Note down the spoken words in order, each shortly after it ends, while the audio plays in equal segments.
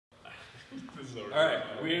All right,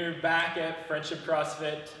 we're back at Friendship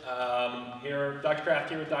CrossFit. Here, Dr.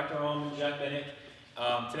 Kraft here with Dr. Ohm and Jeff Bennett.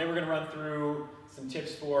 Today we're going to run through some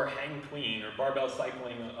tips for hang clean or barbell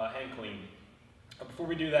cycling hang clean. Before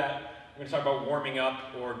we do that, we're going to talk about warming up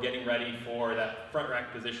or getting ready for that front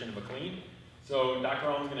rack position of a clean. So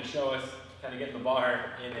Dr. Ohm is going to show us kind of getting the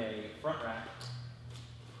bar in a front rack.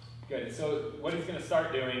 Good. So what he's going to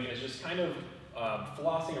start doing is just kind of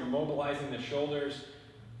flossing or mobilizing the shoulders,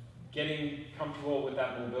 getting comfortable with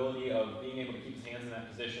that mobility of being able to keep his hands in that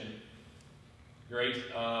position. Great.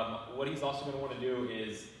 What he's also going to want to do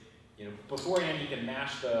is, beforehand he can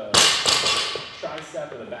mash the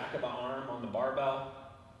tricep or the back of the arm on the barbell.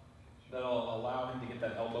 That'll allow him to get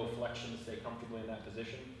that elbow flexion to stay comfortably in that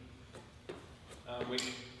position.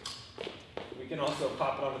 We can also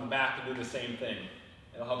pop it onto the back and do the same thing.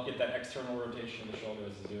 It'll help get that external rotation of the shoulder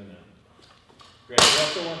as he's doing that. Great. We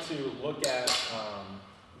also want to look at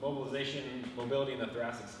mobility in the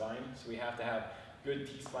thoracic spine. So we have to have good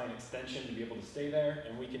T-spine extension to be able to stay there,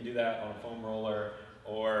 and we can do that on a foam roller,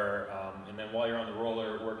 or and then while you're on the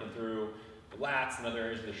roller, working through the lats and other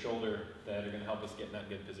areas of the shoulder that are going to help us get in that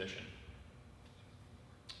good position.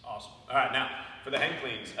 Awesome. All right, now for the hang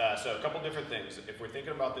cleans, so a couple different things. If we're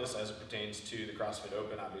thinking about this as it pertains to the CrossFit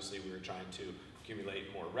Open, obviously we were trying to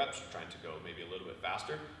accumulate more reps, we're trying to go maybe a little bit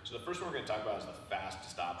faster. So the first one we're going to talk about is the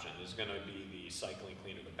fastest option. This is going to be the cycling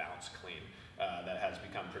clean or the bounce clean that has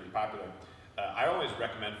become pretty popular. I always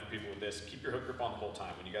recommend for people with this, keep your hook grip on the whole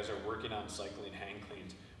time. When you guys are working on cycling hang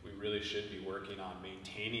cleans, we really should be working on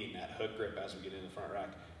maintaining that hook grip as we get in the front rack,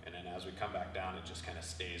 and then as we come back down, it just kind of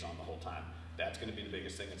stays on the whole time. That's going to be the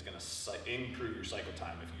biggest thing. It's going to improve your cycle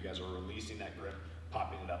time if you guys are releasing that grip,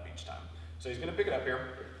 popping it up each time. So he's going to pick it up here.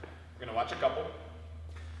 We're going to watch a couple.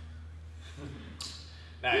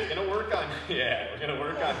 Now he's going to work on, we're going to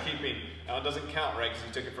work on keeping, now it doesn't count, right, because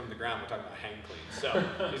he took it from the ground. We're talking about hang clean.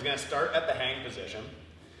 So he's going to start at the hang position.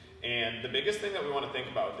 And the biggest thing that we want to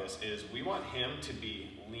think about with this is we want him to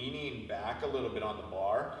be leaning back a little bit on the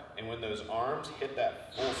bar, and when those arms hit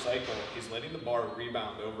that full cycle, he's letting the bar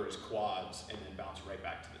rebound over his quads and then bounce right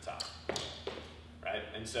back to the top. Right?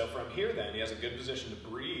 And so from here then, he has a good position to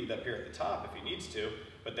breathe up here at the top if he needs to,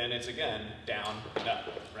 but then it's again down and up,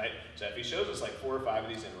 right? So if he shows us like 4 or 5 of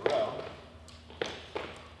these in a row,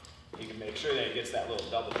 he can make sure that he gets that little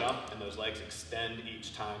double jump and those legs extend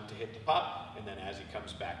each time to hit the pop, and then as he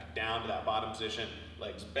comes back down to that bottom position,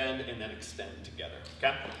 legs bend and then extend together,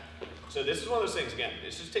 okay? So this is one of those things, again,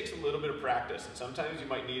 this just takes a little bit of practice, and sometimes you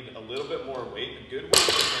might need a little bit more weight. A good weight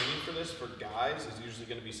for training for this for guys is usually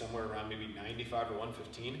going to be somewhere around maybe 95 or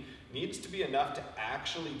 115. Needs to be enough to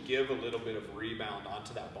actually give a little bit of rebound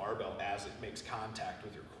onto that barbell as it makes contact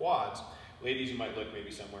with your quads. Ladies, you might look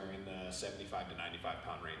maybe somewhere in the 75 to 95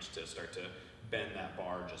 pound range to start to bend that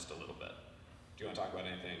bar just a little bit. Do you want to talk about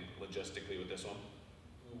anything logistically with this one?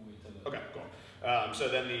 Okay, cool. So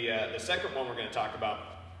then the second one we're going to talk about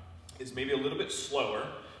is maybe a little bit slower,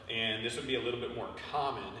 and this would be a little bit more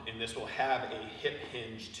common, and this will have a hip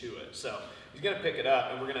hinge to it. So he's going to pick it up,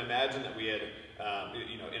 and we're going to imagine that we had,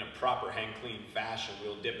 in a proper hang clean fashion,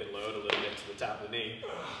 we'll dip and load a little bit to the top of the knee.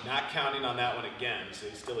 Not counting on that one again, so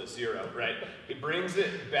he's still at 0, right? He brings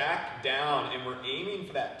it back down, and we're aiming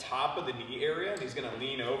for that top of the knee area, and he's going to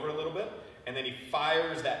lean over a little bit, and then he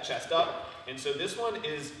fires that chest up. And so this one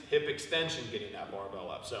is hip extension, getting that barbell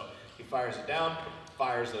up. So he fires it down,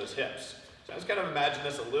 fires those hips. So I just kind of imagine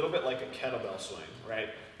this a little bit like a kettlebell swing, right?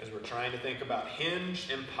 As we're trying to think about hinge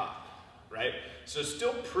and pop, right? So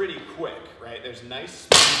still pretty quick, right? There's nice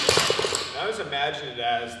speed. Now I just imagine it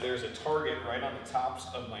as there's a target right on the tops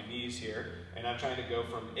of my knees here, and I'm trying to go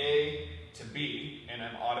from A to B, and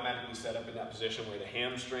I'm automatically set up in that position where the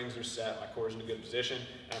hamstrings are set, my core's in a good position,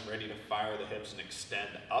 and I'm ready to fire the hips and extend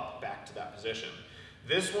up back to that position.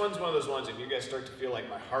 This one's one of those ones, if you guys start to feel like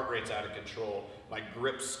my heart rate's out of control, my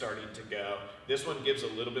grip's starting to go, this one gives a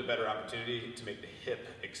little bit better opportunity to make the hip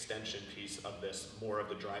extension piece of this more of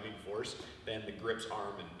the driving force than the grips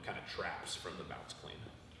arm and kind of traps from the bounce clean.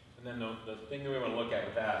 And then the thing that we want to look at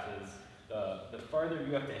with that is the farther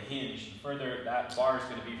you have to hinge, the further that bar is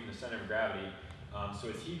going to be from the center of gravity. So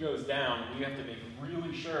as he goes down, you have to make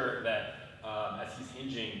really sure that as he's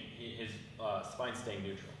hinging, his spine's staying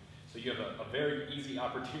neutral. So you have a very easy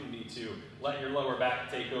opportunity to let your lower back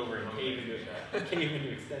take over and cave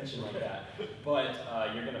into extension like that. But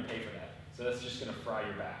you're going to pay for that. So that's just going to fry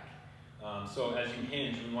your back. So as you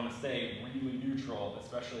hinge, we want to stay really neutral,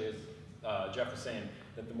 especially as Jeff was saying,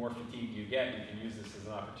 that the more fatigue you get, you can use this as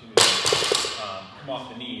an opportunity to come off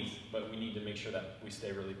the knees, but we need to make sure that we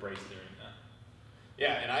stay really braced during that.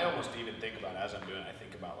 Yeah, and I almost even think about, as I'm doing it, I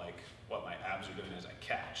think about like what my abs are doing as I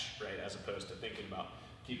catch, right? as opposed to thinking about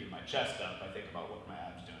keeping my chest up. I think about what my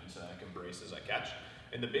abs doing so that I can brace as I catch.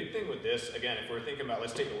 And the big thing with this, again, if we're thinking about,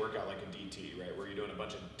 let's take a workout like a DT, right, where you're doing a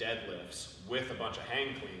bunch of deadlifts with a bunch of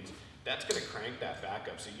hang cleans, that's going to crank that back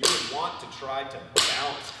up. So you would want to try to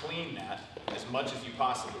balance clean that as much as you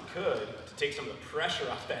possibly could to take some of the pressure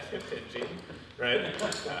off that hip hinging, right?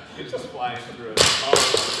 It's just flying through it.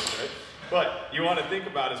 Right? But you want to think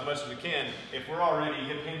about as much as we can. If we're already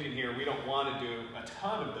hip hinging here, we don't want to do a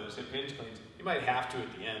ton of those hip hinge cleans. You might have to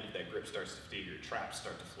at the end if that grip starts to fatigue, your traps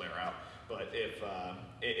start to flare out. But if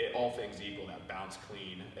all things equal, that bounce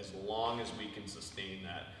clean, as long as we can sustain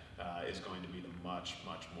that, is going to be the much,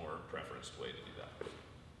 much more preferenced way to do that.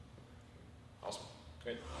 Awesome.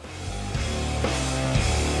 Great.